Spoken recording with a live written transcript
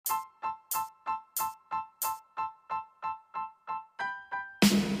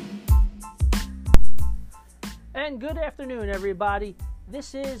And good afternoon, everybody.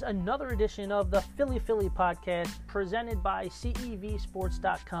 This is another edition of the Philly podcast presented by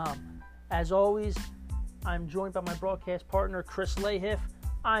CEVsports.com. As always, I'm joined by my broadcast partner, Chris Lehigh.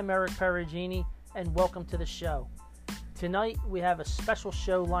 I'm Eric Perugini, and welcome to the show. Tonight, we have a special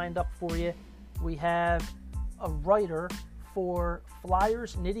show lined up for you. We have a writer for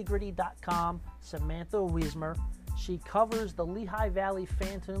FlyersNittyGritty.com, Samantha Wiesmer. She covers the Lehigh Valley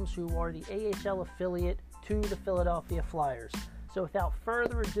Phantoms, who are the AHL affiliate to the Philadelphia Flyers. So without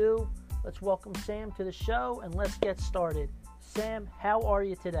further ado, let's welcome Sam to the show and let's get started. Sam, how are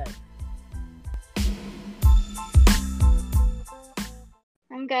you today?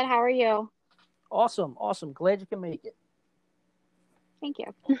 I'm good. How are you? Awesome. Glad you can make it. Thank you.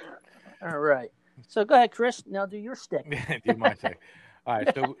 All right. So go ahead, Chris. Now do your stick. Do my stick. All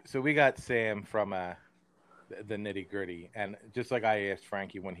right. So we got Sam from the Nitty Gritty, and just like I asked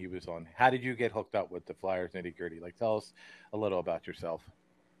Frankie when he was on, how did you get hooked up with the Flyers Nitty Gritty? Like, tell us a little about yourself.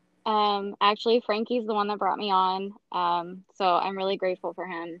 Actually, Frankie's the one that brought me on. So I'm really grateful for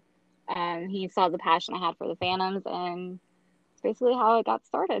him. He saw the passion I had for the Phantoms, and it's basically how it got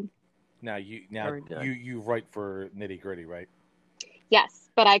started. Now you write for Nitty Gritty, right? Yes,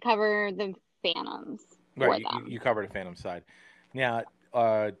 but I cover the Phantoms. Right, you cover the Phantom side. Now,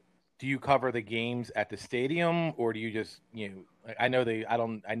 do you cover the games at the stadium, or do you just, I know they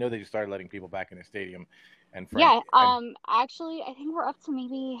just started letting people back in the stadium, and actually, I think we're up to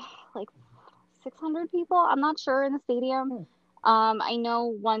maybe like 600 people. I'm not sure in the stadium. I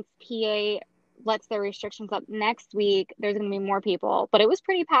know once PA lets their restrictions up next week, there's going to be more people, but it was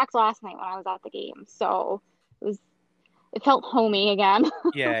pretty packed last night when I was at the game, so it felt homey again.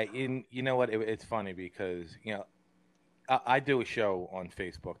 Yeah, you know what? It's funny because I do a show on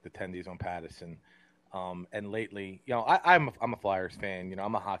Facebook, the Tendies on Patterson, and lately, I'm a Flyers fan.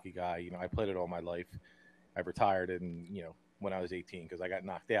 I'm a hockey guy. I played it all my life. I retired when I was 18 because I got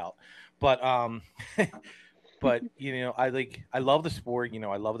knocked out. But but I love the sport.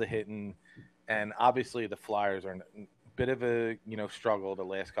 I love the hitting, and obviously the Flyers are a bit of a struggle the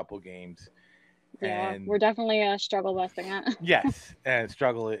last couple of games. Yeah, we're definitely struggle busting it. Yes, and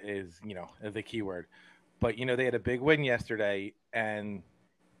struggle is the key word. But, they had a big win yesterday, and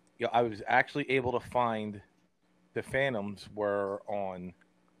I was actually able to find the Phantoms were on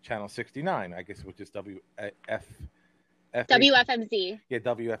Channel 69, I guess, which is WFMZ. Yeah,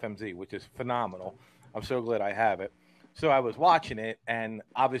 WFMZ, which is phenomenal. I'm so glad I have it. So I was watching it, and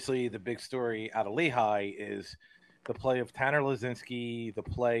obviously the big story out of Lehigh is the play of Tanner Laczynski, the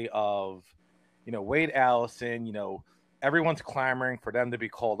play of, Wade Allison, everyone's clamoring for them to be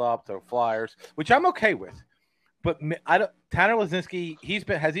called up to the Flyers, which I'm okay with. But Tanner Laczynski,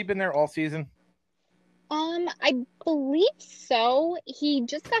 has he been there all season? I believe so. He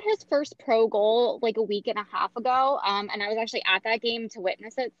just got his first pro goal like a week and a half ago. And I was actually at that game to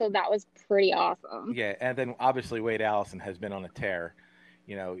witness it, so that was pretty awesome. Yeah, and then obviously Wade Allison has been on a tear.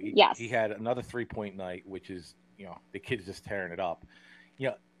 Yes. He had another 3-point night, which is, the kid's just tearing it up.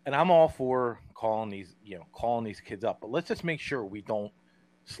 And I'm all for calling these kids up, but let's just make sure we don't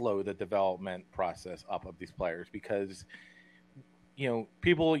slow the development process up of these players because,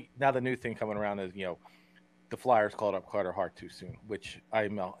 people, now the new thing coming around is, the Flyers called up Carter Hart too soon, which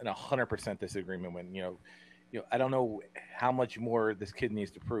I'm in 100% disagreement with. I don't know how much more this kid needs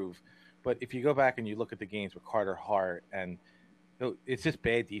to prove, but if you go back and you look at the games with Carter Hart, and it's just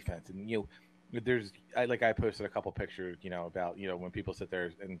bad defense, and I posted a couple pictures, about, when people sit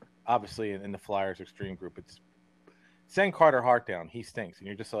there, and obviously in the Flyers Extreme group, it's send Carter Hart down. He stinks. And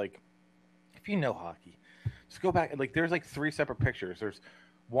you're just like, if you know hockey, just go back. Like, there's like 3 separate pictures. There's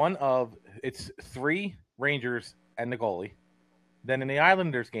one of, it's 3 Rangers and the goalie. Then in the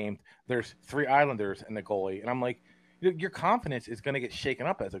Islanders game, there's 3 Islanders and the goalie. And I'm like, your confidence is going to get shaken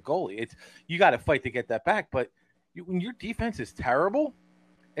up as a goalie. You got to fight to get that back. But when your defense is terrible,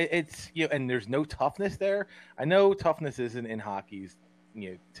 it's and there's no toughness there. I know toughness isn't in hockey's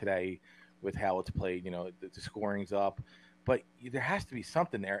today with how it's played. The scoring's up, but there has to be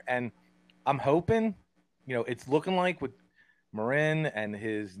something there. And I'm hoping, it's looking like with Marin and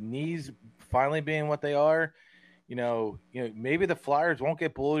his knees finally being what they are, maybe the Flyers won't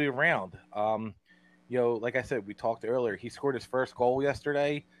get bullied around. Like I said, we talked earlier, he scored his first goal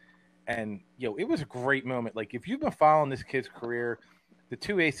yesterday, and it was a great moment. Like, if you've been following this kid's career, the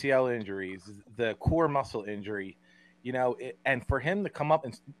 2 ACL injuries, the core muscle injury, and for him to come up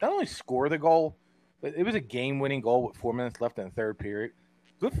and not only score the goal, but it was a game-winning goal with 4 minutes left in the third period.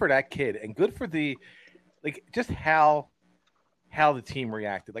 Good for that kid, and good for just how the team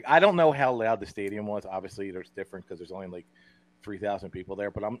reacted. Like, I don't know how loud the stadium was. Obviously, there's different because there's only like 3,000 people there,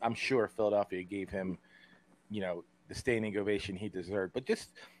 but I'm sure Philadelphia gave him the standing ovation he deserved. But just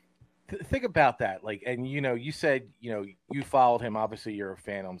think about that. Like, and you said, you followed him. Obviously, you're a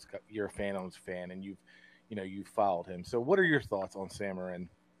Phantoms fan, and you followed him. So, what are your thoughts on Sam Morin?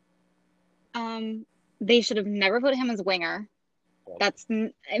 They should have never put him as winger.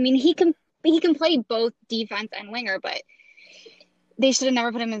 He can play both defense and winger, but they should have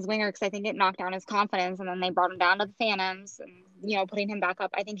never put him as winger because I think it knocked down his confidence. And then they brought him down to the Phantoms and, putting him back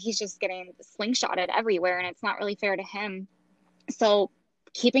up. I think he's just getting slingshotted everywhere, and it's not really fair to him. So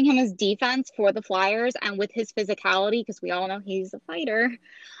keeping him as defense for the Flyers and with his physicality, because we all know he's a fighter,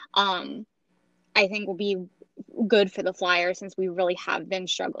 I think will be good for the Flyers since we really have been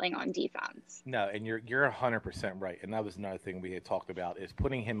struggling on defense. No, and you're 100% right. And that was another thing we had talked about is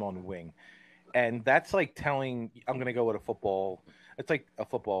putting him on wing. And that's like telling – I'm going to go with a football – it's like a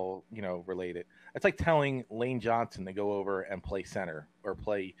football, related. It's like telling Lane Johnson to go over and play center or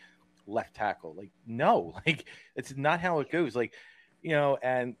play left tackle. Like, no. Like, it's not how it goes. Like,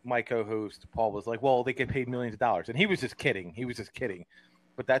 and my co-host, Paul, was like, well, they get paid millions of dollars. And he was just kidding.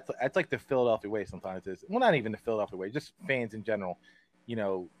 But that's like the Philadelphia way sometimes is. Well, not even the Philadelphia way, just fans in general,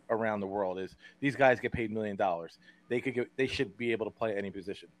 around the world is these guys get paid $1 million. They should be able to play any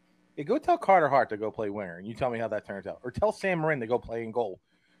position. Hey, go tell Carter Hart to go play winger, and you tell me how that turns out. Or tell Sam Morin to go play in goal,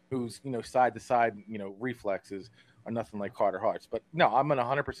 who's side to side, reflexes are nothing like Carter Hart's. But no, I'm in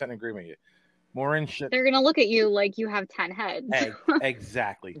 100% agreement with you. Morin should. They're gonna look at you like you have 10 heads.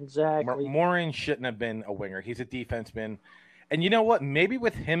 Exactly. Exactly. Morin shouldn't have been a winger. He's a defenseman. And you know what? Maybe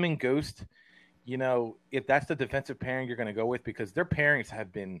with him and Ghost, if that's the defensive pairing you're going to go with, because their pairings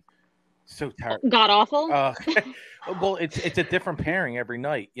have been so terrible. God awful. Well, it's a different pairing every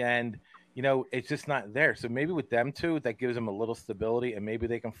night, and it's just not there. So maybe with them two, that gives them a little stability, and maybe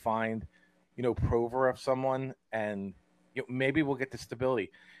they can find, Provorov someone, and maybe we'll get the stability.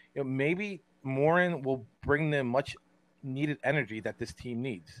 Maybe Morin will bring the much needed energy that this team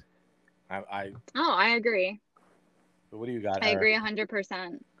needs. I agree. So what do you got? I agree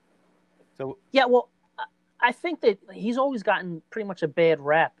 100%. So yeah, well, I think that he's always gotten pretty much a bad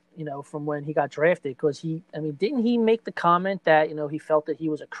rap, from when he got drafted, because didn't he make the comment that he felt that he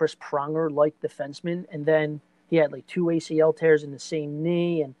was a Chris Pronger-like defenseman, and then he had like 2 ACL tears in the same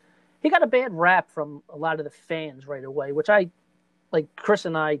knee, and he got a bad rap from a lot of the fans right away, which Chris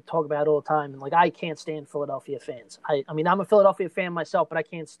and I talk about all the time, and I can't stand Philadelphia fans. I'm a Philadelphia fan myself, but I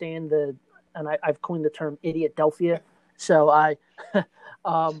can't stand I've coined the term idiot-delphia. So I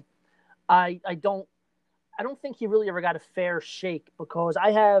don't think he really ever got a fair shake, because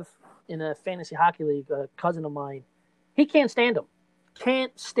I have in a fantasy hockey league a cousin of mine. He can't stand him,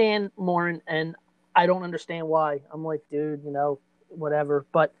 can't stand Morin, and I don't understand why. I'm like, dude, whatever.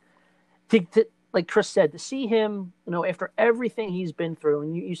 But to like Chris said, to see him, after everything he's been through,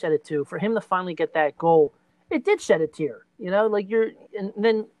 and you said it too, for him to finally get that goal, it did shed a tear. And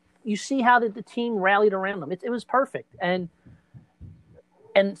then you see how the team rallied around him. It was perfect. And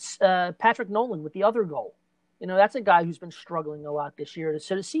Patrick Nolan with the other goal, that's a guy who's been struggling a lot this year.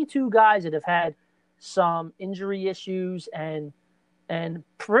 So to see two guys that have had some injury issues and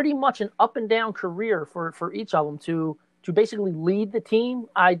pretty much an up and down career for each of them to basically lead the team,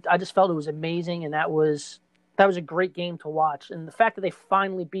 I just felt it was amazing, and that was a great game to watch. And the fact that they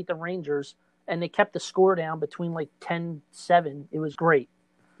finally beat the Rangers and they kept the score down between 10-7, it was great.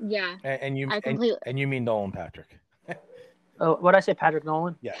 Yeah. And you mean Nolan Patrick. Oh, what did I say, Patrick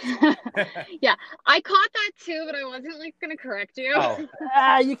Nolan? Yeah. Yeah, I caught that too, but I wasn't going to correct you. Oh,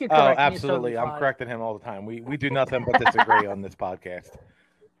 you can correct me. Absolutely. I'm correcting him all the time. We do nothing but disagree on this podcast.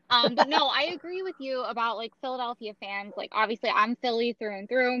 But no, I agree with you about Philadelphia fans. Obviously, I'm Philly through and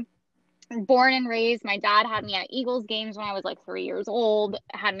through. Born and raised. My dad had me at Eagles games when I was 3 years old.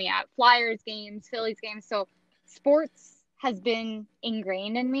 Had me at Flyers games, Phillies games. So sports has been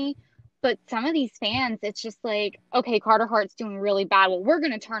ingrained in me. But some of these fans, it's just okay, Carter Hart's doing really bad. Well, we're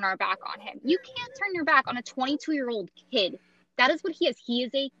going to turn our back on him. You can't turn your back on a 22-year-old kid. That is what he is. He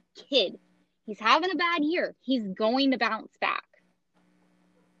is a kid. He's having a bad year. He's going to bounce back.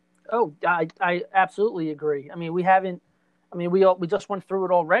 Oh, I absolutely agree. We just went through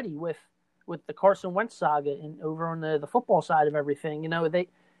it already with the Carson Wentz saga and over on the football side of everything.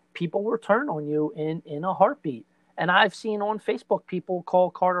 People will turn on you in a heartbeat. And I've seen on Facebook people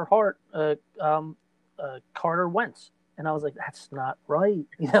call Carter Hart Carter Wentz, and I was like, that's not right.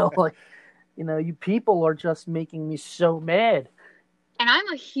 You people are just making me so mad. And I'm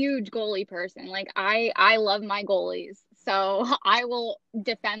a huge goalie person. I love my goalies, so I will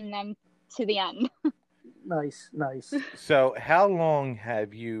defend them to the end. Nice. So how long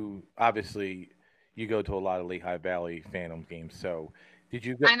have you, obviously, you go to a lot of Lehigh Valley Phantom games, so Did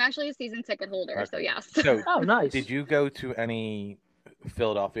you go? I'm actually a season ticket holder, so Okay. yes. So, Oh, nice. did you go to any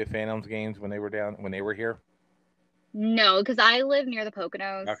Philadelphia Phantoms games when they were here? No, because I live near the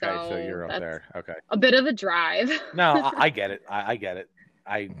Poconos, Okay, so so you're up that's there. Okay. a bit of a drive. No, I get it. I get it.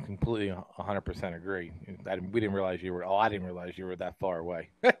 I completely 100% agree. We didn't realize you were. Oh, I didn't realize you were that far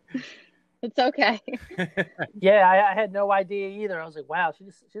away. It's okay. Yeah, I had no idea either. I was like, wow,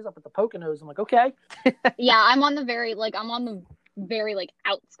 she's up at the Poconos. I'm like, okay. Yeah, I'm on the very like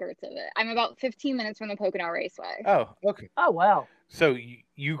outskirts of it. I'm about 15 minutes from the Pocono Raceway. Oh, okay. Oh, wow. So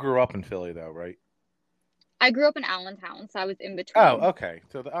you grew up in Philly, though, right? I grew up in Allentown, so I was in between. Oh, okay.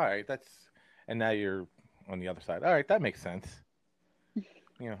 So all right, and now you're on the other side. All right, that makes sense.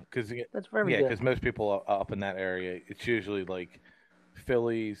 Because That's very good. because most people up in that area, it's usually like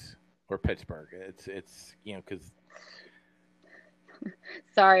Phillies or Pittsburgh. It's because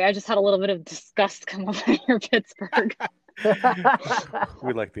Sorry, I just had a little bit of disgust come up in your Pittsburgh.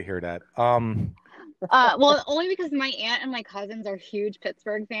 we like to hear that. Well, only because my aunt and my cousins are huge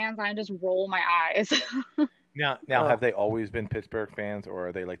Pittsburgh fans. I just roll my eyes. Now, have they always been Pittsburgh fans, or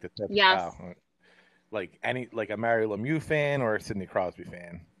are they like the Yes. like a Mario Lemieux fan or a Sidney Crosby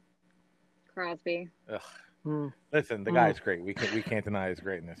fan? Crosby. Ugh. Listen, the guy's great. We can't deny his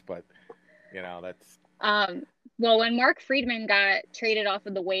greatness, but that's. Well, when Mark Friedman got traded off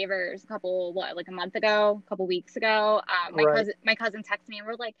of the waivers a month ago, a couple weeks ago, my cousin texted me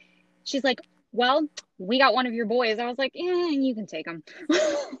and she's like, well, we got one of your boys. I was like, you can take him.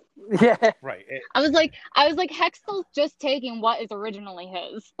 Yeah. Right. I was like, Hextall's just taking what is originally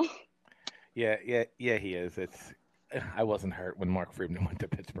his. Yeah, he is. I wasn't hurt when Mark Friedman went to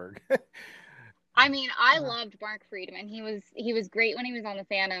Pittsburgh. I mean, I loved Mark Friedman. He was great when he was on the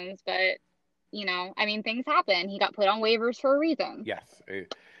Phantoms, but things happen. He got put on waivers for a reason. Yes,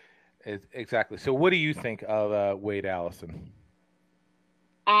 exactly. So, what do you think of Wade Allison?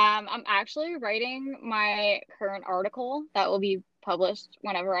 I'm actually writing my current article that will be published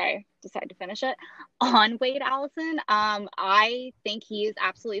whenever I decide to finish it on Wade Allison. I think he is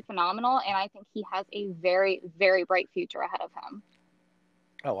absolutely phenomenal, and I think he has a very, very bright future ahead of him.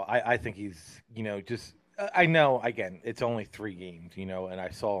 Oh, I think he's, just, I know, again, it's only 3 games, and I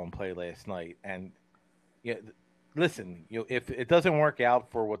saw him play last night. And, listen, if it doesn't work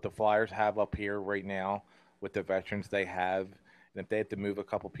out for what the Flyers have up here right now with the veterans they have, and if they have to move a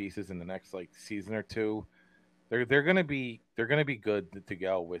couple pieces in the next, season or two, they're going to be good to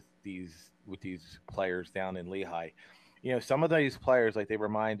go with these players down in Lehigh. Some of these players, they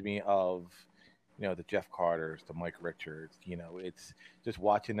remind me of, the Jeff Carters, the Mike Richards. It's just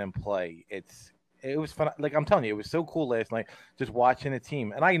watching them play. It was fun. Like I'm telling you, it was so cool last night just watching a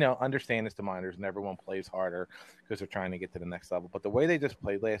team. And I understand it's the minors and everyone plays harder because they're trying to get to the next level. But the way they just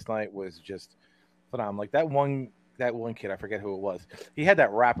played last night was just phenomenal. Like that one kid, I forget who it was. He had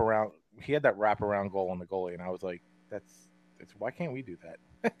that wraparound. He had that wraparound goal on the goalie, and I was like, "That's why can't we do that?"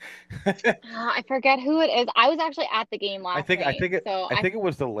 I forget who it is. I was actually at the game last night. I think it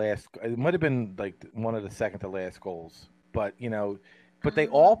was the last. It might have been one of the second to last goals, but but they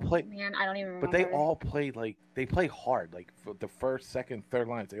all play. Man, I don't even remember. But they all play they play hard. For the first, second, third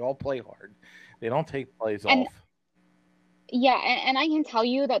lines, they all play hard. They don't take plays off. Yeah, and I can tell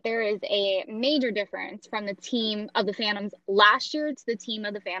you that there is a major difference from the team of the Phantoms last year to the team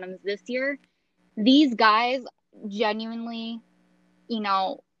of the Phantoms this year. These guys genuinely,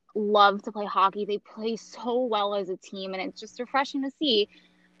 love to play hockey. They play so well as a team, and it's just refreshing to see.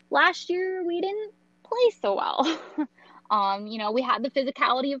 Last year, we didn't play so well. We had the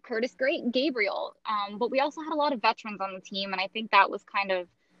physicality of Curtis Gabriel, but we also had a lot of veterans on the team, and I think that was kind of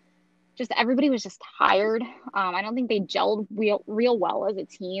just everybody was just tired. I don't think they gelled real well as a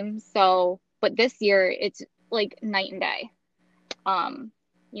team. So, but this year it's like night and day.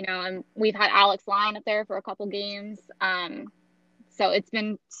 And we've had Alex Lyon up there for a couple games. So it's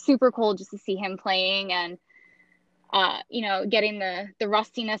been super cool just to see him playing and, getting the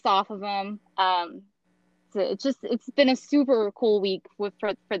rustiness off of him. So it's been a super cool week for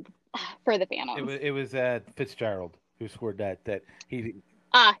the Phantoms. It was Fitzgerald who scored that he.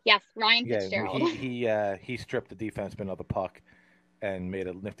 Yes, Ryan Fitzgerald. He stripped the defenseman of the puck and made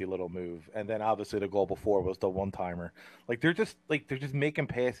a nifty little move. And then obviously the goal before was the one-timer. They're just making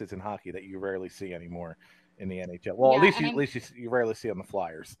passes in hockey that you rarely see anymore in the NHL. Well, yeah, at least you rarely see on the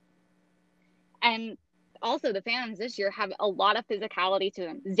Flyers. And also the Phantoms this year have a lot of physicality to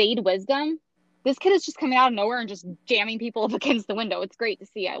them. Zade Wisdom, this kid is just coming out of nowhere and just jamming people up against the window. It's great to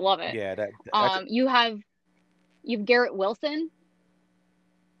see. I love it. Yeah, you have Garrett Wilson.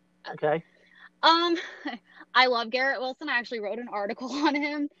 Okay. I love Garrett Wilson. I actually wrote an article on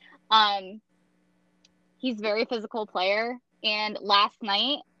him. He's a very physical player. And last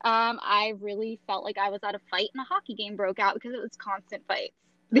night, I really felt like I was at a fight and a hockey game broke out because it was constant fights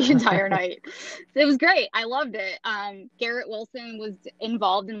the entire night. It was great. I loved it. Garrett Wilson was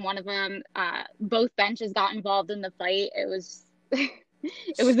involved in one of them. Both benches got involved in the fight. It was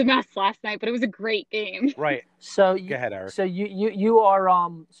it was a mess last night, but it was a great game. Right. So Go ahead, Eric. So you are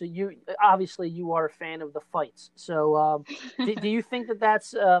so you obviously you are a fan of the fights. So do you think that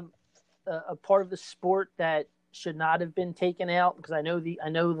that's a part of the sport that should not have been taken out? Because I know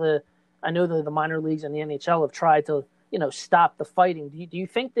the minor leagues and the NHL have tried to stop the fighting. Do you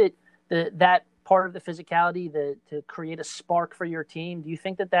think that that part of the physicality to create a spark for your team, do you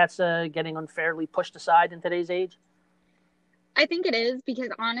think that that's getting unfairly pushed aside in today's age? I think it is, because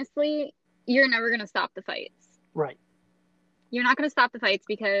honestly, you're never going to stop the fights. Right. You're not going to stop the fights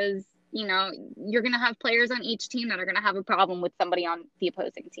because, you're going to have players on each team that are going to have a problem with somebody on the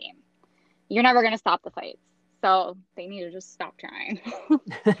opposing team. You're never going to stop the fights. So they need to just stop trying.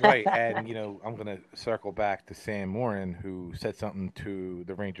 Right. And, I'm going to circle back to Sam Morin, who said something to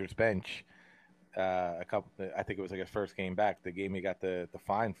the Rangers bench I think it was like his first game back, the game he got the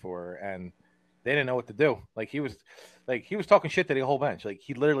fine for, and they didn't know what to do. He was talking shit to the whole bench.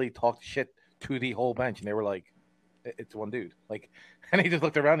 He literally talked shit to the whole bench, and they were like, "It's one dude." And he just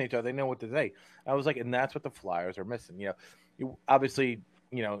looked around at each other. They didn't know what to say. I was like, and that's what the Flyers are missing. You obviously,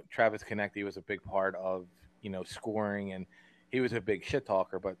 Travis Konecny was a big part of scoring, and he was a big shit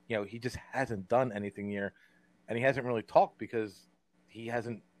talker. But he just hasn't done anything here, and he hasn't really talked because he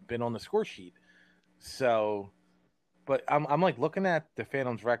hasn't been on the score sheet. So, but I'm looking at the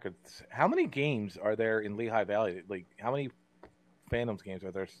Phantoms records. How many games are there in Lehigh Valley? How many Phantoms games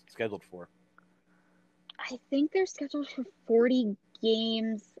are there scheduled for? I think they're scheduled for 40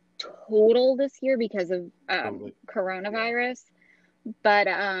 games total this year because of coronavirus. Yeah. But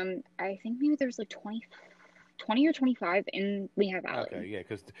I think maybe there's 20 or 25 in Lehigh Valley. Okay, yeah,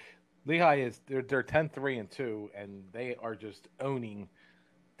 because Lehigh they're 10-3-2, and they are just owning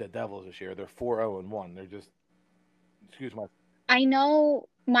the Devils this year. They're 4-0-1. They're just, excuse my. I know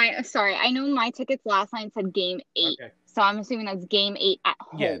my tickets last night said game 8. Okay. So I'm assuming that's game 8 at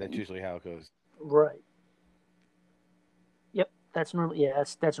home. Yeah, that's usually how it goes. Right. Yep, that's normally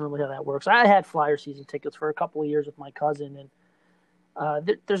that's normally how that works. I had Flyer season tickets for a couple of years with my cousin,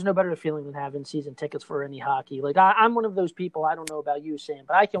 and there's no better feeling than having season tickets for any hockey. I'm one of those people. I don't know about you, Sam,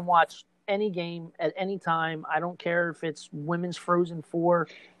 but I can watch any game at any time. I don't care if it's women's Frozen 4.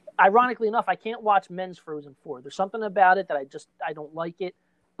 Ironically enough, I can't watch men's Frozen 4. There's something about it that I don't like it,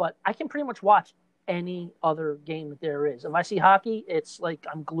 but I can pretty much watch any other game that there is. If I see hockey, it's like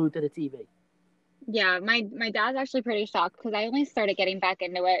I'm glued to the TV. Yeah, my dad's actually pretty shocked because I only started getting back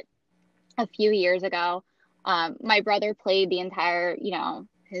into it a few years ago. My brother played the entire,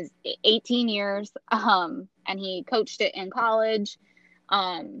 his 18 years, and he coached it in college.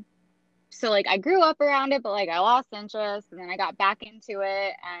 So I grew up around it, but I lost interest, and then I got back into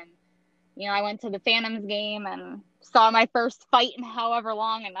it, and I went to the Phantoms game and saw my first fight in however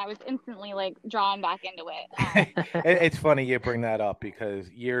long, and I was instantly drawn back into it. It's funny you bring that up because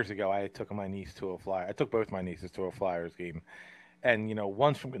years ago I took both my nieces to a Flyers game, and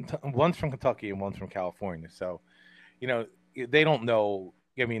one's from Kentucky and one's from California, so they don't know.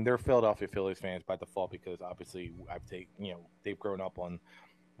 I mean, they're Philadelphia Phillies fans by default because obviously they've grown up on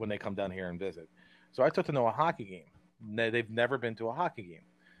when they come down here and visit. So I took them to a hockey game. They've never been to a hockey game.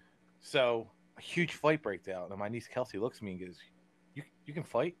 So a huge fight breaks out, and my niece Kelsey looks at me and goes, "You can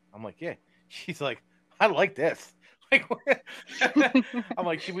fight?" I'm like, "Yeah." She's like, "I like this." I'm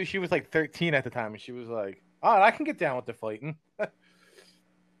like, she was 13 at the time, and she was like, "Oh, I can get down with the fighting."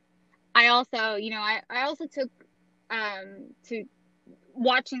 I also, I also took to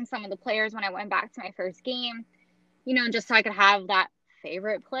watching some of the players when I went back to my first game, just so I could have that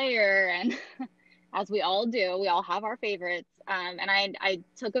favorite player, and as we all do, we all have our favorites. And I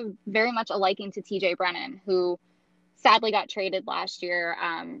took very much a liking to TJ Brennan, who sadly got traded last year,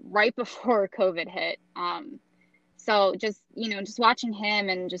 right before COVID hit. So just watching him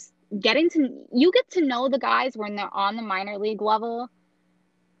and just get to know the guys when they're on the minor league level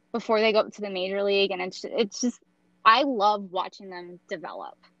before they go up to the major league. And it's just, I love watching them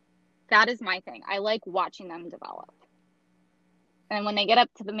develop. That is my thing. I like watching them develop. And when they get up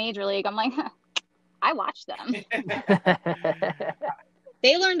to the major league, I'm like, I watched them.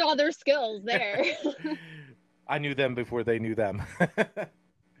 They learned all their skills there. I knew them before they knew them.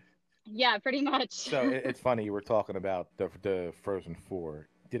 Yeah, pretty much. So it's funny you were talking about the Frozen 4.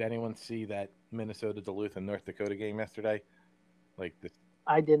 Did anyone see that Minnesota, Duluth, and North Dakota game yesterday?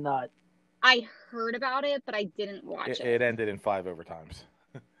 I did not. I heard about it, but I didn't watch it. It ended in 5 overtimes.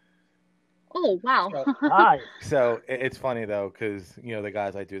 Oh, wow. So, Hi. it's funny though, because the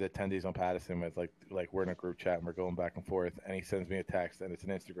guys I do the attendees on Patterson with, like we're in a group chat and we're going back and forth, and he sends me a text and it's an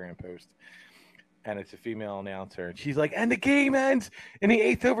Instagram post, and it's a female announcer, and she's like, "And the game ends in the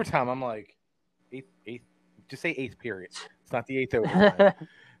eighth overtime." I'm like, eighth, just say eighth period. It's not the eighth overtime.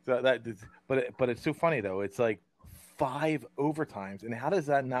 So but it's so funny though. It's like 5 overtimes, and how does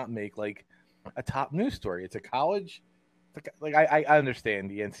that not make like a top news story? It's a college. Like I understand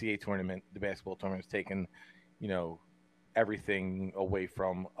the NCAA tournament, the basketball tournament is taking, everything away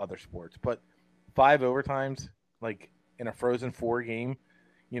from other sports, but 5 overtimes, like in a Frozen Four game,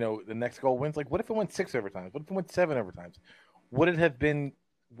 the next goal wins. Like, what if it went 6 overtimes? What if it went 7 overtimes? Would it have been?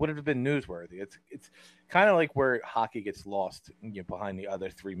 Would it have been newsworthy? It's kind of like where hockey gets lost, behind the other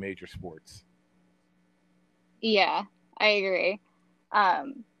 3 major sports. Yeah, I agree.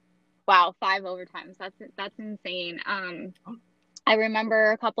 Um, wow, 5 overtimes. That's insane. I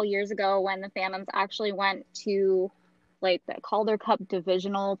remember a couple years ago when the Phantoms actually went to like the Calder Cup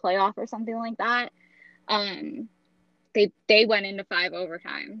divisional playoff or something like that. Um, they went into 5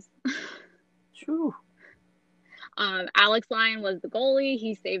 overtimes. True. Alex Lyon was the goalie.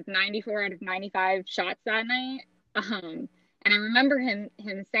 He saved 94 out of 95 shots that night. And I remember him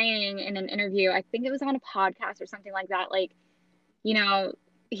saying in an interview, I think it was on a podcast or something like that, like,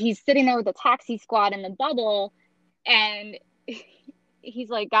 he's sitting there with the taxi squad in the bubble, and he's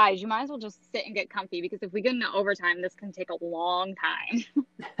like, guys, you might as well just sit and get comfy, because if we get into overtime, this can take a long time.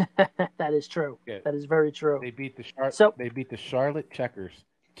 That is true. Yeah. That is very true. They beat the Charlotte Checkers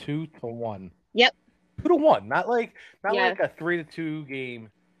 2-1. Yep. 2-1, not like Yeah. a 3-2 game,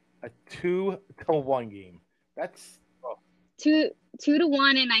 a 2-1 game. That's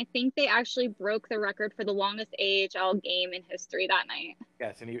 2-1, and I think they actually broke the record for the longest AHL game in history that night.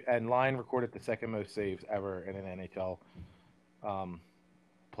 yes, and Lyon recorded the second most saves ever in an NHL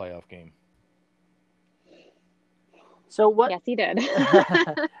playoff game. So what? Yes, he did.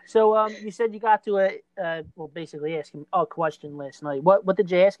 So you said you got to basically ask him a question last night. What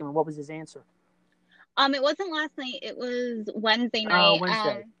did you ask him, and what was his answer? It wasn't last night. It was Wednesday night.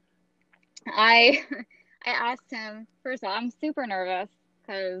 Wednesday. I asked him, first of all, I'm super nervous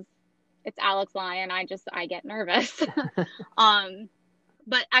because it's Alex Lyon. I get nervous.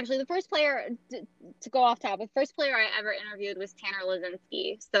 But actually the first player, to go off topic, the first player I ever interviewed was Tanner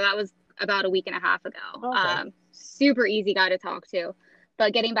Lazinski. So that was about a week and a half ago. Okay. Super easy guy to talk to.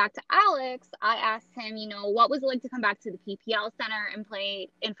 But getting back to Alex, I asked him, what was it like to come back to the PPL Center and play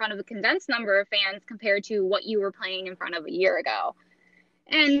in front of a condensed number of fans compared to what you were playing in front of a year ago?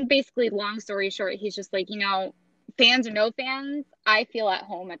 And basically, long story short, he's just like, fans or no fans, I feel at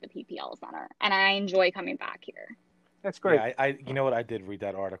home at the PPL Center, and I enjoy coming back here. That's great. Yeah, I you know what, I did read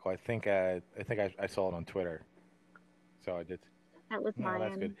that article. I think I saw it on Twitter. So I did. That was mine.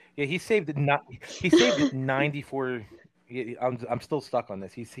 That's good. Yeah, he saved it 94. I'm still stuck on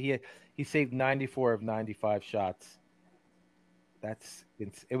this. He saved 94 of 95 shots.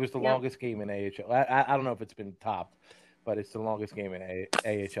 It was the longest game in AHL. I don't know if it's been topped, but it's the longest game in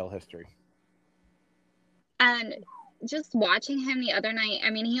AHL history. And just watching him the other night, I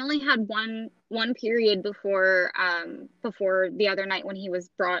mean, he only had one period before the other night when he was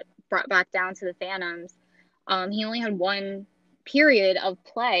brought back down to the Phantoms. He only had one period of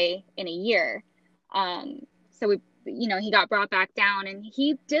play in a year. So he got brought back down, and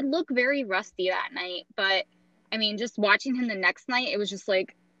he did look very rusty that night. But I mean, just watching him the next night, it was just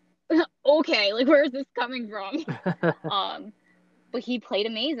like, okay, like, where is this coming from? But he played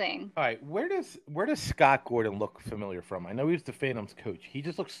amazing. All right, where does Scott Gordon look familiar from? I know he's the Phantoms coach. He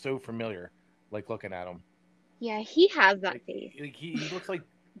just looks so familiar, like looking at him. Yeah, he has that face. He looks like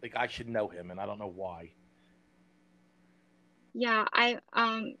I should know him, and I don't know why. Yeah,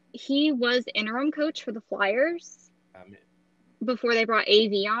 he was interim coach for the Flyers before they brought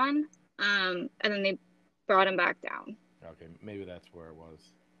AV on, and then they brought him back down. Okay, maybe that's where it was.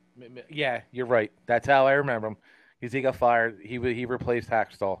 Yeah, you're right. That's how I remember him. Because he got fired. He replaced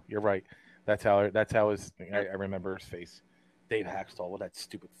Hackstall. You're right. That's how I remember his face. Dave Hackstall with that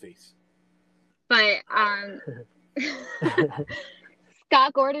stupid face. But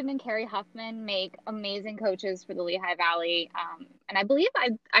Scott Gordon and Kerry Huffman make amazing coaches for the Lehigh Valley. And I believe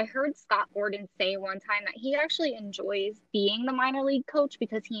I heard Scott Gordon say one time that he actually enjoys being the minor league coach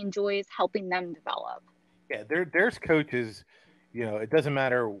because he enjoys helping them develop. Yeah, there's coaches, it doesn't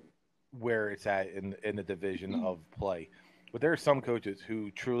matter where it's at in the division of play. But there are some coaches who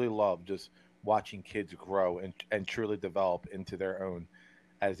truly love just watching kids grow and truly develop into their own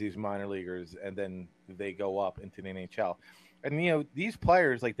as these minor leaguers, and then they go up into the NHL. And these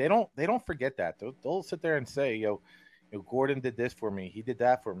players, like, they don't forget that. They'll sit there and say, Gordon did this for me. He did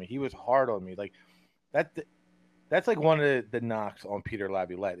that for me. He was hard on me. Like that. That's like one of the knocks on Peter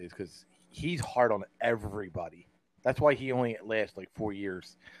Laviolette is because he's hard on everybody. That's why he only lasts like 4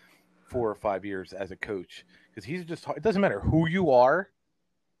 or 5 years as a coach because he's just. It doesn't matter who you are,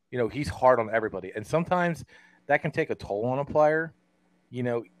 he's hard on everybody, and sometimes that can take a toll on a player.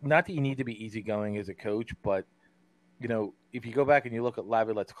 Not that you need to be easygoing as a coach, but if you go back and you look at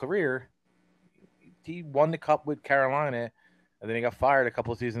Laviolette's career, he won the cup with Carolina, and then he got fired a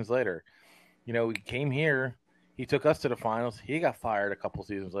couple of seasons later. He came here. He took us to the finals. He got fired a couple of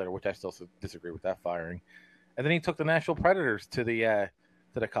seasons later, which I still disagree with that firing. And then he took the Nashville Predators to the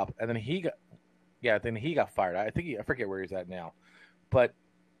cup, and then he got fired. I forget where he's at now, but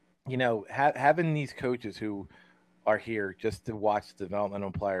having these coaches who are here just to watch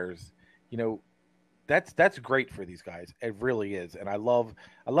developmental players, that's great for these guys. It really is, and I love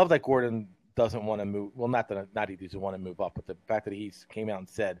that Gordon doesn't want to move. Well, not he doesn't want to move up, but the fact that he came out and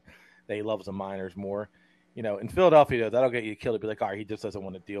said that he loves the minors more. In Philadelphia, that'll get you killed. It'd be like, all right, he just doesn't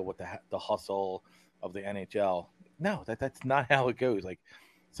want to deal with the hustle of the NHL. No, that's not how it goes. Like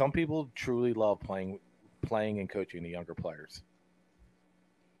some people truly love playing and coaching the younger players.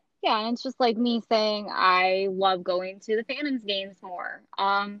 Yeah, and it's just like me saying I love going to the Phantoms games more.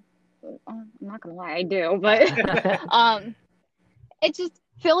 I'm not gonna lie, I do, but it's just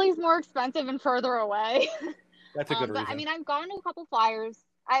Philly's more expensive and further away. That's a good reason. But I mean, I've gone to a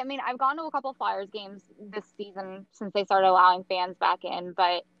couple Flyers games this season since they started allowing fans back in,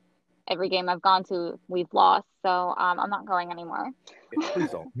 but every game I've gone to, we've lost, so I'm not going anymore. Please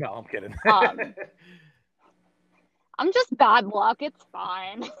don't. No, I'm kidding. I'm just bad luck. It's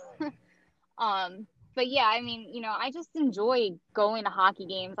fine. But yeah, I mean, I just enjoy going to hockey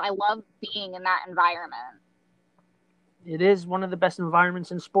games. I love being in that environment. It is one of the best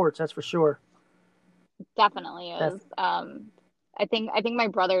environments in sports, that's for sure. Definitely is. I think my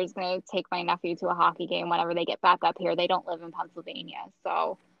brother is going to take my nephew to a hockey game whenever they get back up here. They don't live in Pennsylvania,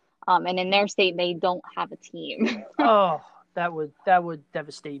 so and in their state they don't have a team. Oh, that would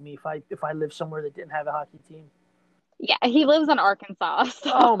devastate me if I lived somewhere that didn't have a hockey team. Yeah, he lives in Arkansas.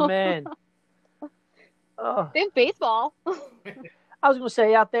 So. Oh man. Oh. They have baseball. I was going to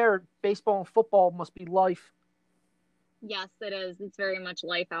say out there, baseball and football must be life. Yes, it is. It's very much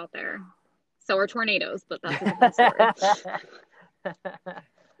life out there. So are tornadoes, but that's a different story.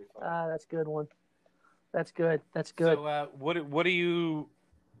 That's a good one. That's good. So, what do you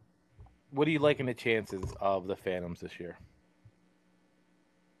liking the chances of the Phantoms this year?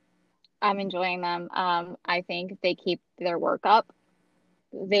 I'm enjoying them. I think if they keep their work up,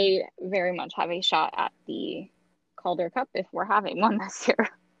 they very much have a shot at the Calder Cup if we're having one this year.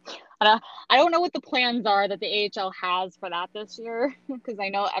 I don't know what the plans are that the AHL has for that this year because I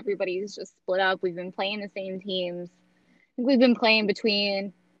know everybody's just split up. We've been playing the same teams. I think we've been playing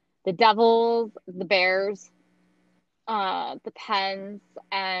between the Devils, the Bears, the Pens,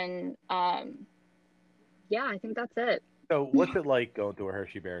 and yeah, I think that's it. So what's it like going to a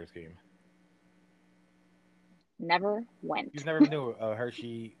Hershey Bears game? Never went. You've never been to a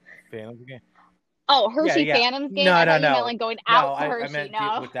Hershey Phantoms game? Oh, Hershey Phantoms game? No. I thought you meant like going out to Hershey. I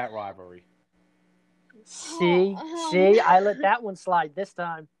meant with that rivalry. See, I let that one slide this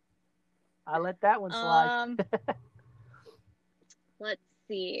time. Let's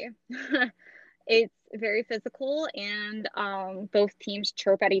see. It's very physical, and both teams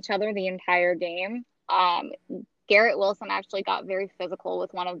chirp at each other the entire game. Garrett Wilson actually got very physical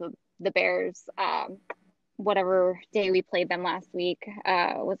with one of the Bears. Whatever day we played them last week.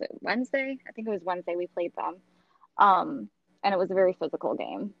 Was it Wednesday? I think it was Wednesday we played them. And it was a very physical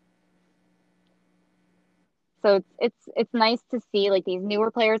game. So it's nice to see like these newer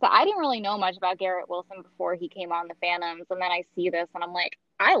players. I didn't really know much about Garrett Wilson before he came on the Phantoms, and then I see this and I'm like,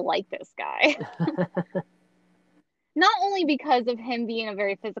 I like this guy. Not only because of him being a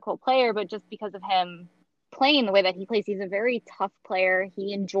very physical player, but just because of him playing the way that he plays. He's a very tough player.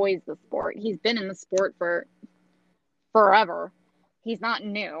 He enjoys the sport. He's been in the sport for forever. He's not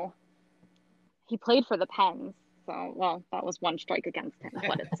new. He played for the Pens. So, well, that was one strike against him,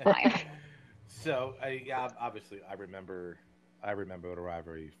 but it's fine. So, obviously, I remember the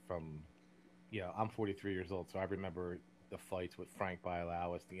rivalry from, I'm 43 years old, so I remember the fights with Frank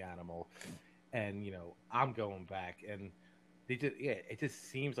Bialowis, the Animal, and, I'm going back, and it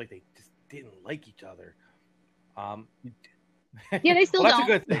just seems like they just didn't like each other. Yeah, they still don't. That's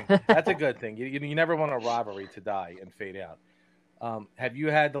a good thing. That's a good thing. You never want a rivalry to die and fade out. Have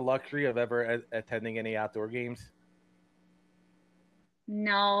you had the luxury of ever attending any outdoor games?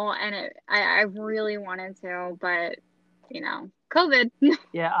 No, and I really wanted to, but COVID.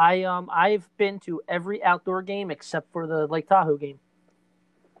 Yeah, I've been to every outdoor game except for the Lake Tahoe game.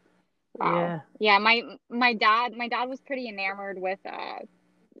 Wow. Yeah. Yeah, my dad was pretty enamored with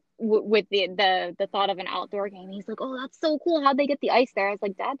with the thought of an outdoor game. He's like, "Oh, that's so cool. How'd they get the ice there?" I was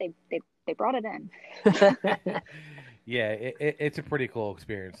like, "Dad, they brought it in." Yeah, it's a pretty cool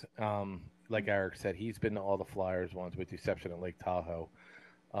experience. Like Eric said, he's been to all the Flyers ones with the exception of Lake Tahoe.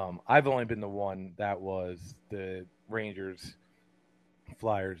 I've only been the one that was the Rangers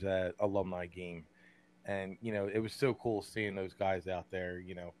Flyers at alumni game, and it was so cool seeing those guys out there.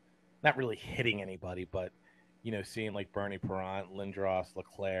 Not really hitting anybody, but seeing like Bernie Perrant, Lindros,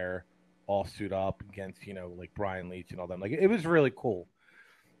 Leclaire all suit up against like Brian Leach and all them. Like it was really cool.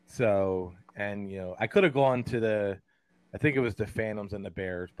 So, and I could have gone to I think it was the Phantoms and the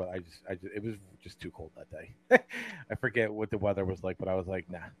Bears, but it was just too cold that day. I forget what the weather was like, but I was like,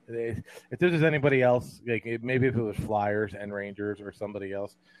 nah. If there was anybody else, like maybe if it was Flyers and Rangers or somebody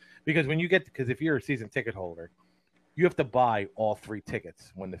else, because because if you're a season ticket holder, you have to buy all 3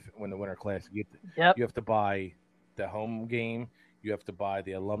 tickets when the Winter Classic. Yep. You have to buy the home game, you have to buy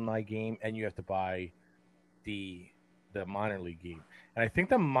the alumni game, and you have to buy the minor league game. And I think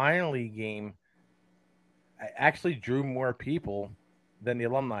the minor league game actually drew more people than the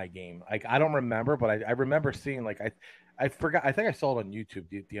alumni game. Like I don't remember, but I remember seeing like I forgot. I think I saw it on YouTube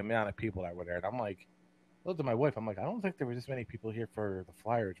the amount of people that were there, and I'm like, I looked at my wife. I'm like, I don't think there was this many people here for the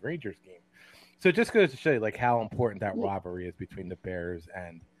Flyers Rangers game. So it just goes to show you like how important that rivalry is between the Bears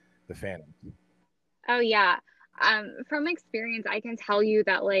and the Phantoms. Oh yeah. From experience, I can tell you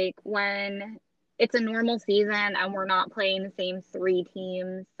that like when it's a normal season and we're not playing the same 3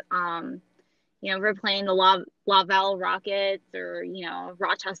 teams, we're playing the Laval Rockets or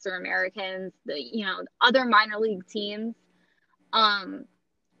Rochester Americans, the other minor league teams.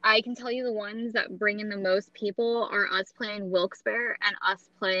 I can tell you the ones that bring in the most people are us playing Wilkes-Barre and us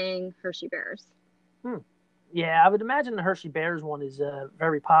playing Hershey Bears. Yeah, I would imagine the Hershey Bears one is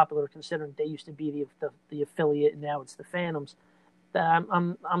very popular, considering they used to be the affiliate, and now it's the Phantoms.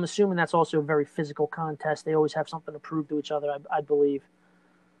 I'm assuming that's also a very physical contest. They always have something to prove to each other, I believe.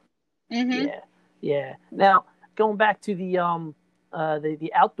 Mm-hmm. Yeah. Now going back to the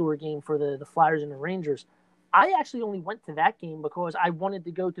outdoor game for the Flyers and the Rangers, I actually only went to that game because I wanted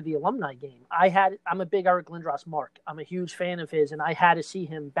to go to the alumni game. I'm a big Eric Lindros mark. I'm a huge fan of his, and I had to see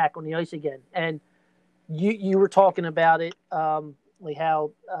him back on the ice again. And you were talking about it, like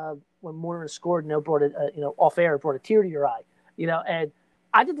how when Moore scored, brought it, off air, brought a tear to your eye, and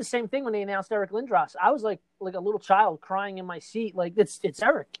I did the same thing when they announced Eric Lindros. I was like a little child crying in my seat, like it's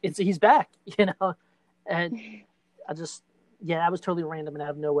Eric, he's back, and I just, that was totally random and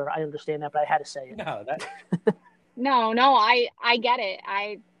out of nowhere. I understand that, but I had to say it. No, that. No, I get it.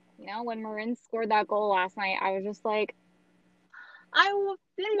 When Marin scored that goal last night, I was just like, I've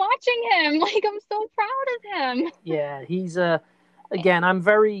been watching him. Like, I'm so proud of him. Yeah, he's again, I'm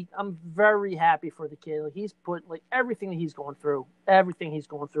very happy for the kid. Like, he's put like everything he's going through. I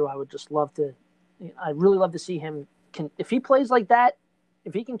would just love to. I really love to see him. If he plays like that,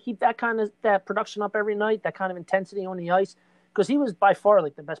 if he can keep that kind of production up every night, that kind of intensity on the ice, because he was by far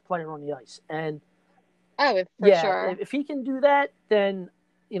like the best player on the ice. And for sure, if he can do that, then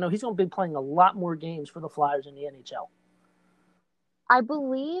he's going to be playing a lot more games for the Flyers in the NHL. I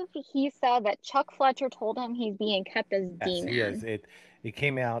believe he said that Chuck Fletcher told him he's being kept as D-man. Yes, it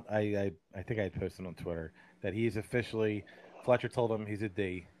came out. I think I posted on Twitter that he's officially. Fletcher told him he's a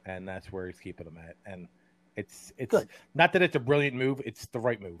D, and that's where he's keeping him at. And it's good. Not that it's a brilliant move; it's the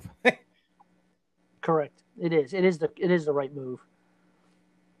right move. Correct. It is. It is the right move.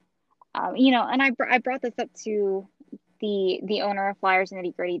 And I brought this up to the owner of Flyers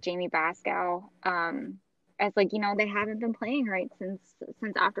Nitty Gritty, Jamie Baskow. As like, they haven't been playing right since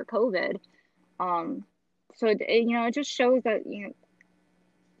after COVID. So it just shows that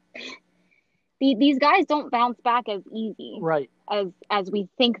these guys don't bounce back as easy, right, as we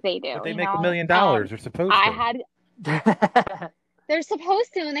think they do. But they make $1 million. They're supposed to. They're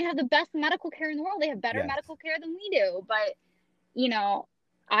supposed to, and they have the best medical care in the world. They have better medical care than we do. But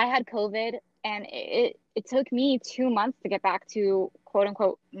I had COVID, and it took me 2 months to get back to quote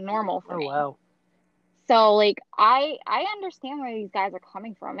unquote normal for me. Wow. So, like, I understand where these guys are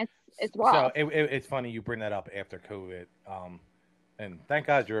coming from. It's rough. So it's funny you bring that up after COVID, and thank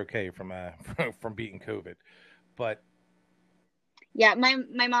God you're okay from beating COVID. But yeah, my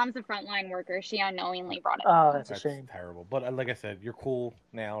mom's a frontline worker. She unknowingly brought it. Oh, that's a shame. Terrible. But like I said, you're cool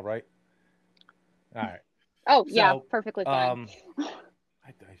now, right? All right. Oh yeah, perfectly fine.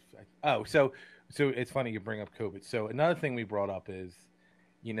 So it's funny you bring up COVID. So another thing we brought up is,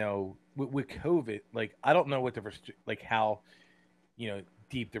 with COVID, like I don't know what how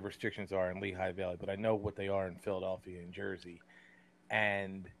deep the restrictions are in Lehigh Valley, but I know what they are in Philadelphia and Jersey.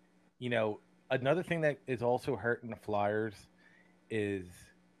 And you know, another thing that is also hurting the Flyers is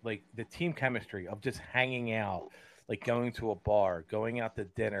like the team chemistry of just hanging out, like going to a bar, going out to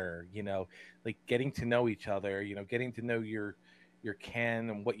dinner, like getting to know each other, getting to know your can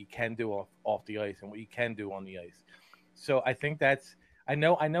and what you can do off the ice and what you can do on the ice. So I think that's I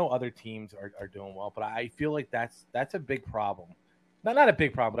know other teams are doing well, but I feel like that's a big problem. Not a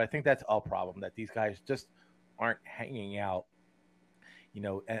big problem, but I think that's a problem that these guys just aren't hanging out,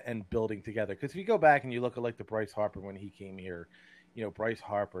 and building together. Because if you go back and you look at like the Bryce Harper when he came here, Bryce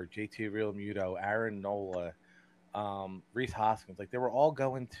Harper, JT Realmuto, Aaron Nola, Reese Hoskins, like they were all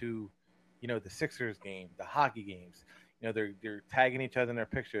going to, the Sixers game, the hockey games. They're tagging each other in their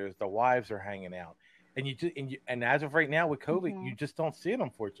pictures. The wives are hanging out, and and as of right now with COVID, Mm-hmm. you just don't see it.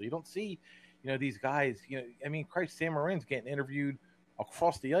 Unfortunately, you don't see, these guys. I mean, Christ, Sam Morin's getting interviewed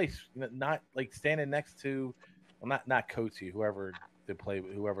across the ice, not like standing next to, well, not Coatsy, whoever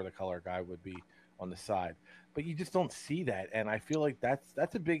the color guy would be on the side, but you just don't see that, and I feel like that's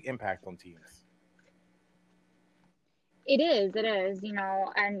a big impact on teams. It is,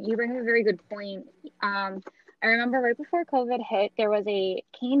 and you bring up a very good point. I remember right before COVID hit, there was a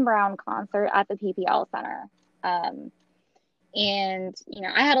Kane Brown concert at the PPL Center. Um, and,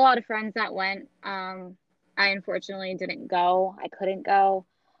 I had a lot of friends that went. I unfortunately didn't go. I couldn't go.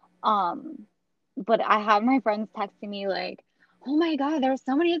 Um, but I have my friends texting me like, oh my God, there's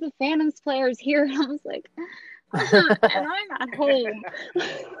so many of the Phantoms players here. And I was like, and I'm at home.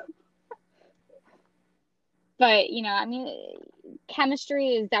 But, I mean, chemistry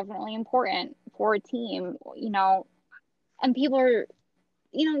is definitely important for a team, and people are,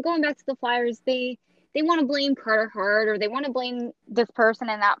 going back to the Flyers, they want to blame Carter Hart or they want to blame this person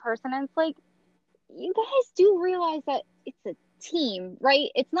and that person. And it's like, you guys do realize that it's a team, right?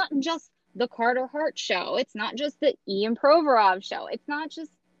 It's not just the Carter Hart show. It's not just the Ian Provorov show. It's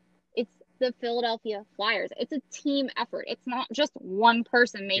the Philadelphia Flyers. It's a team effort. It's not just one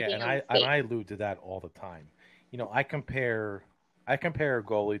person Yeah, making and a I mistake. allude to that all the time. I compare a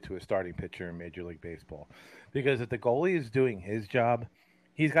goalie to a starting pitcher in Major League Baseball, because if the goalie is doing his job,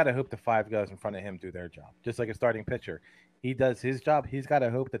 he's got to hope the five guys in front of him do their job. Just like a starting pitcher, he does his job. He's got to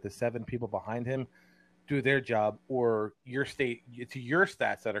hope that the seven people behind him do their job, or it's your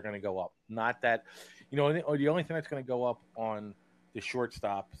stats that are going to go up, not that, or the only thing that's going to go up on the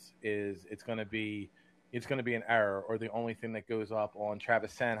shortstops is it's going to be an error, or the only thing that goes up on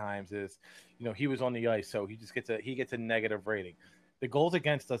Travis Sanheim's is, he was on the ice, so he gets a negative rating. The goals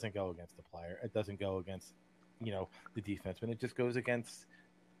against doesn't go against the player. It doesn't go against, the defenseman. It goes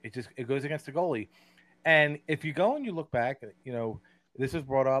against the goalie. And if you go and you look back, this was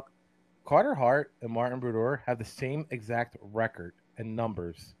brought up. Carter Hart and Martin Brodeur have the same exact record and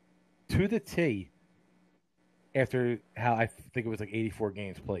numbers to the T after how I think it was like 84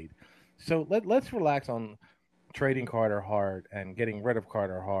 games played. So let's relax on trading Carter Hart and getting rid of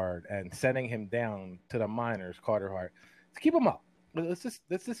Carter Hart and sending him down to the minors, Carter Hart. Let's keep him up. Let's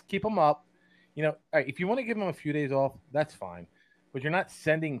just keep him up. All right, if you want to give him a few days off, that's fine. But you're not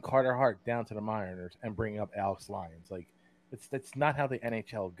sending Carter Hart down to the minors and bringing up Alex Lyons. Like, that's not how the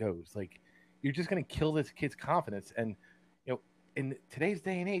NHL goes. Like, you're just going to kill this kid's confidence. And in today's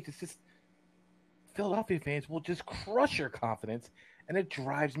day and age, it's just Philadelphia fans will just crush your confidence, and it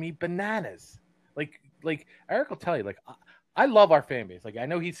drives me bananas. Like Eric will tell you, like I love our fan base. Like, I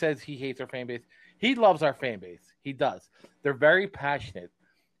know he says he hates our fan base. He loves our fan base. He does. They're very passionate.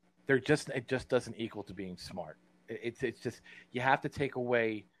 It just doesn't equal to being smart. It's just, you have to take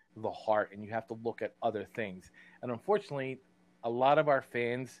away the heart and you have to look at other things. And unfortunately, a lot of our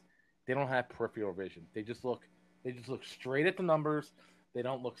fans, they don't have peripheral vision. They just look straight at the numbers. They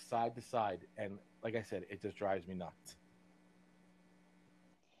don't look side to side. And like I said, it just drives me nuts.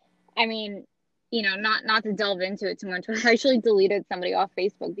 I mean, not to delve into it too much, but I actually deleted somebody off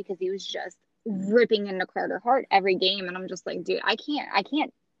Facebook because he was just ripping into Carter Hart every game, and I'm just like, dude, I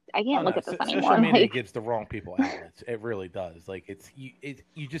Oh can't look no, at this social anymore. media Like, gives the wrong people outlets. It really does. Like,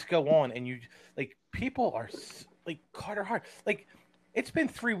 you just go on and like people are like Carter Hart. Like, it's been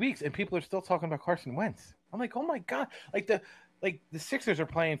 3 weeks and people are still talking about Carson Wentz. I'm like, oh my god! Like the Sixers are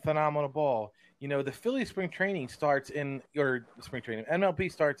playing phenomenal ball. The Philly spring training starts or spring training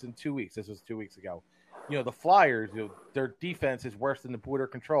MLB starts in 2 weeks. This was 2 weeks ago. The Flyers, their defense is worse than the border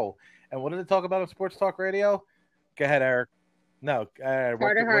control. And what did they talk about on Sports Talk Radio? Go ahead, Eric. No,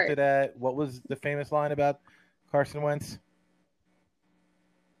 Carter Hart. what was the famous line about Carson Wentz?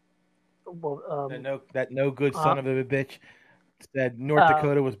 Well, That no good uh, son of a bitch said North uh,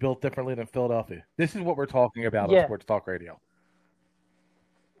 Dakota was built differently than Philadelphia. This is what we're talking about on yeah, Sports Talk Radio.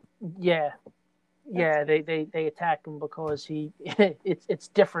 Yeah, yeah. They attack him because it's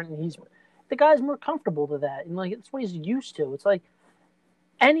different, and the guy's more comfortable to that, and like it's what he's used to. It's like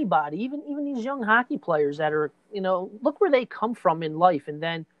anybody, even these young hockey players that are, look where they come from in life, and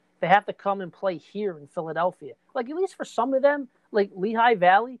then they have to come and play here in Philadelphia. Like at least for some of them, like Lehigh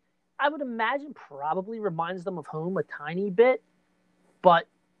Valley, I would imagine probably reminds them of home a tiny bit. But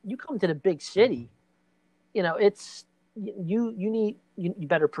you come to the big city, it's you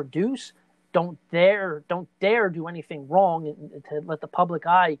better produce. Don't dare do anything wrong and to let the public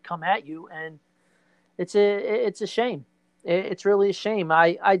eye come at you, and it's a shame. It's really a shame.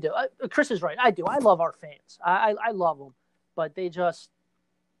 I do. Chris is right. I do. I love our fans. I love them, but they just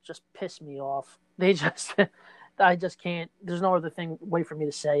piss me off. They just I just can't. There's no other way for me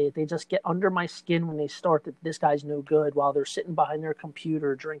to say it. They just get under my skin when they start that this guy's no good while they're sitting behind their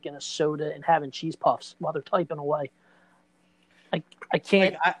computer drinking a soda and having cheese puffs while they're typing away. I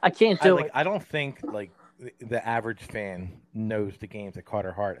can't. I can't do it. I don't think the average fan knows the games that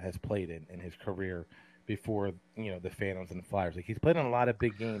Carter Hart has played in his career before the Phantoms and the Flyers. Like he's played in a lot of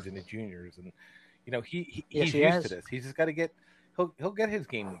big games in the juniors, and he's used to this. He's just got to get he'll get his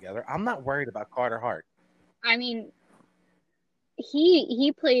game together. I'm not worried about Carter Hart. I mean,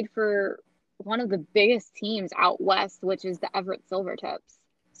 he played for one of the biggest teams out west, which is the Everett Silvertips.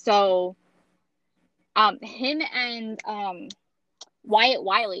 So, him and Wyatt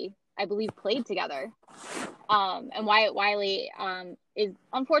Wiley, I believe, played together. And Wyatt Wiley is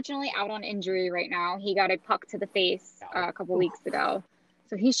unfortunately out on injury right now. He got a puck to the face a couple weeks ago.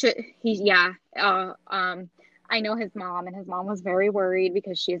 So I know his mom, and his mom was very worried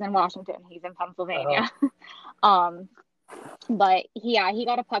because she's in Washington. He's in Pennsylvania. But he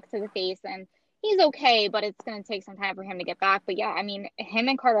got a puck to the face, and he's okay, but it's going to take some time for him to get back. But yeah, I mean, him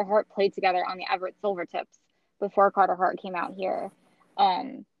and Carter Hart played together on the Everett Silvertips before Carter Hart came out here.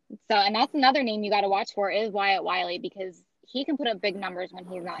 And that's another name you got to watch for is Wyatt Wiley, because he can put up big numbers when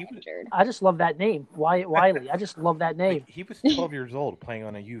he's not injured. I just love that name, Wyatt Wiley. I just love that name. He was 12 years old playing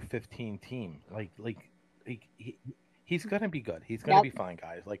on a U15 team. He's gonna be good. He's gonna be fine,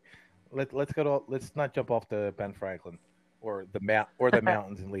 guys. Let's not jump off the Ben Franklin or the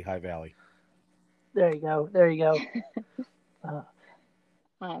mountains in Lehigh Valley. There you go.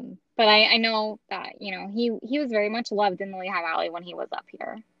 But I know that he was very much loved in the Lehigh Valley when he was up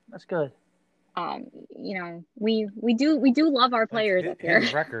here. That's good. We do love our players up here.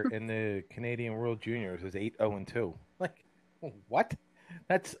 His record in the Canadian World Juniors is 8-0-2. Like, what?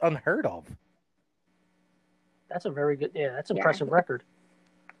 That's unheard of. That's a very good. Yeah, that's an impressive record.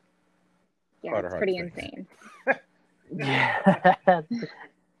 Yeah, it's pretty insane. Yeah.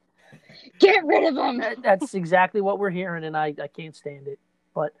 Get rid of him. That's exactly what we're hearing, and I can't stand it.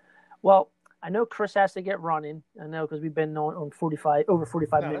 But, well, I know Chris has to get running. I know because we've been on over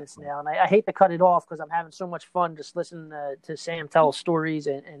 45 minutes now, and I hate to cut it off because I'm having so much fun just listening to Sam tell stories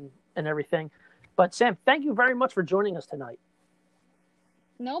and everything. But, Sam, thank you very much for joining us tonight.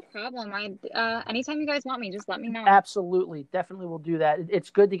 No problem. Anytime you guys want me, just let me know. Absolutely. Definitely will do that. It's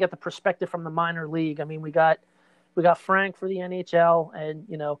good to get the perspective from the minor league. I mean, we got Frank for the NHL, and,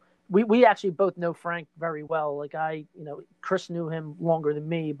 we actually both know Frank very well. Like Chris knew him longer than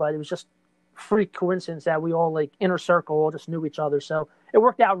me, but it was just freak coincidence that we all inner circle all just knew each other. So it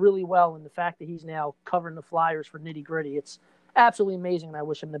worked out really well. And the fact that he's now covering the Flyers for Nitty Gritty, it's absolutely amazing. And I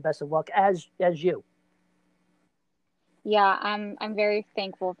wish him the best of luck as you. Yeah, I'm very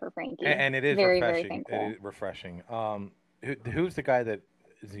thankful for Frankie. And it is very, refreshing. very thankful. It is refreshing. Who's the guy that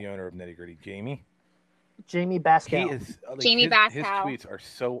is the owner of Nitty Gritty? Jamie Baskow. He is. Jamie Baskow. His tweets are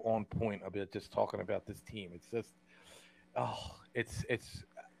so on point about just talking about this team. It's just,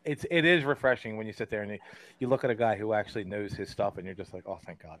 it is refreshing when you sit there and you look at a guy who actually knows his stuff, and you're just like, oh,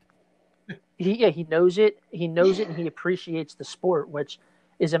 thank God. He knows it. He knows it, and he appreciates the sport, which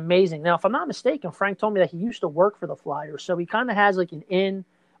is amazing. Now, if I'm not mistaken, Frank told me that he used to work for the Flyers, so he kind of has an in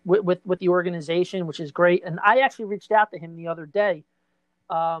with the organization, which is great. And I actually reached out to him the other day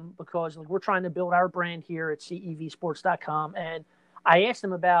because we're trying to build our brand here at cevsports.com, and I asked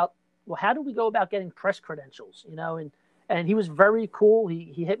him about, well, how do we go about getting press credentials? And he was very cool.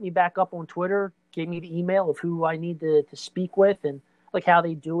 He hit me back up on Twitter, gave me the email of who I need to speak with, and how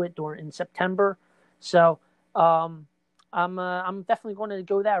they do it in September. So I'm definitely going to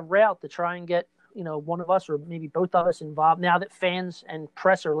go that route to try and get one of us or maybe both of us involved now that fans and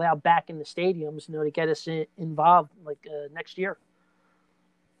press are allowed back in the stadiums, to get us involved next year.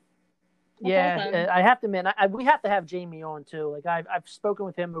 That's awesome. I have to admit, we have to have Jamie on too. I've spoken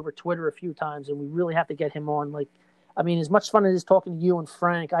with him over Twitter a few times, and we really have to get him on. As much fun as it is talking to you and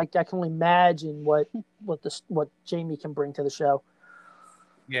Frank, I can only imagine what Jamie can bring to the show.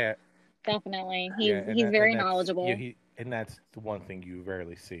 Yeah, Definitely. yeah, He's very that's, knowledgeable. yeah, and that's the one thing you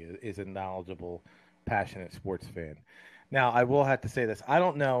rarely see is a knowledgeable, passionate sports fan. Now, I will have to say this. I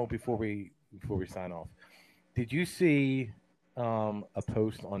don't know before we sign off. Did you see a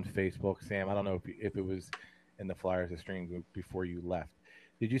post on Facebook, Sam? I don't know if it was in the Flyers stream group before you left.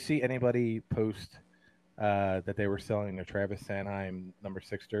 Did you see anybody post that they were selling their Travis Sanheim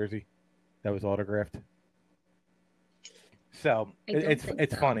 #6 jersey that was autographed? So it's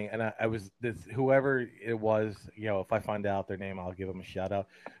so. funny, and I was this whoever it was, if I find out their name, I'll give them a shout out.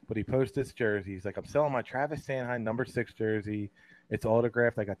 But he posted this jersey. He's like, I'm selling my Travis Sanheim #6 jersey. It's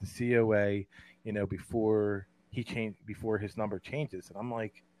autographed. I got the COA, before his number changes, and I'm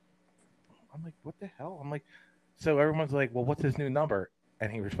like, what the hell? I'm like, so everyone's like, well, what's his new number?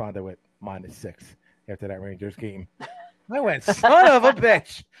 And he responded with -6 after that Rangers game. I went, son of a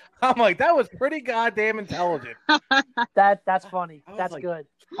bitch. I'm like, that was pretty goddamn intelligent. That's funny. That's like, good.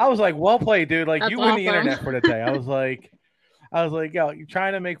 I was like, well played, dude. Like, That's you win the awesome. internet for the day. I was like, yo, you're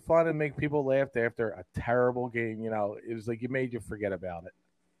trying to make fun and make people laugh after a terrible game. It was like you made you forget about it.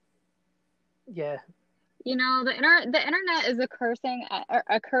 Yeah. The internet is a curse and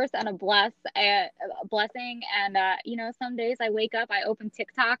a blessing. And some days I wake up, I open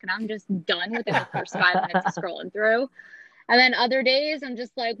TikTok, and I'm just done within the first 5 minutes of scrolling through. And then other days, I'm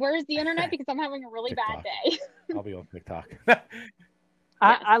just like, where's the internet? Because I'm having a really bad day. I'll be on TikTok.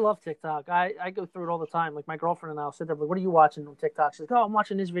 I love TikTok. I go through it all the time. Like, my girlfriend and I will sit there, like, what are you watching on TikTok? She's like, oh, I'm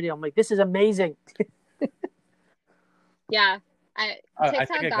watching this video. I'm like, this is amazing. Yeah. I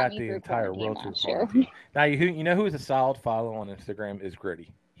think I got the entire world to quarantine. Now, you know who's a solid follow on Instagram is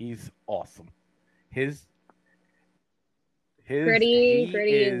Gritty. He's awesome. His Gritty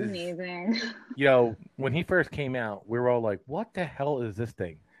is amazing. When he first came out, we were all like, what the hell is this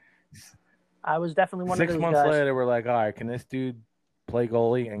thing? I was definitely one of those 6 months guys. later, we're like, all right, can this dude play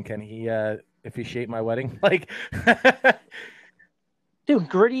goalie, and can he officiate my wedding? Like, dude,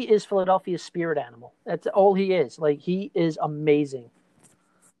 Gritty is Philadelphia's spirit animal. That's all he is. Like, he is amazing.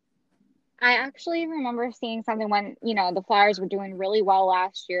 I actually remember seeing something when, the Flyers were doing really well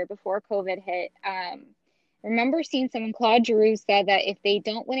last year before COVID hit. Remember seeing someone, Claude Giroux said that if they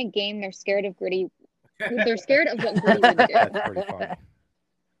don't win a game, they're scared of Gritty. They're scared of what Gritty would do. That's pretty funny.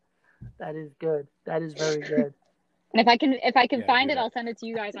 That is good. That is very good. And if I can find it, I'll send it to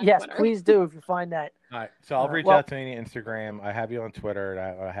you guys on yes, Twitter. please do if you find that. All right, so I'll reach out to you on Instagram. I have you on Twitter,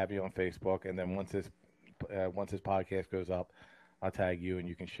 and I have you on Facebook. And then once this podcast goes up, I'll tag you, and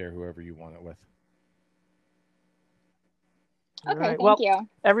you can share whoever you want it with. Okay, right. thank you.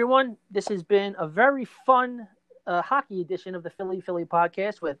 Everyone, this has been a very fun hockey edition of the Philly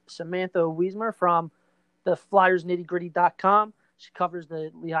podcast with Samantha Wiesmer from the FlyersNittyGritty.com. She covers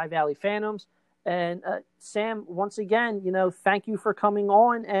the Lehigh Valley Phantoms. And Sam, once again, thank you for coming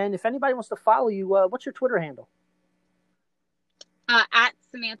on. And if anybody wants to follow you, what's your Twitter handle? At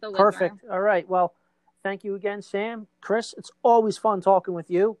Samantha Wiesmer. Perfect. All right. Well, thank you again, Sam. Chris, it's always fun talking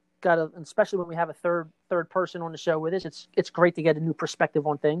with you. Especially when we have a third person on the show with us. It's great to get a new perspective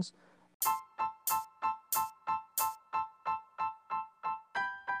on things.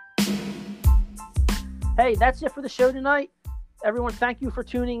 Hey, that's it for the show tonight. Everyone, thank you for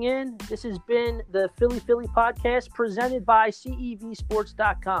tuning in. This has been the Philly podcast presented by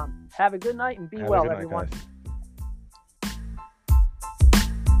CEVsports.com. Have a good night and be well, everyone. Guys.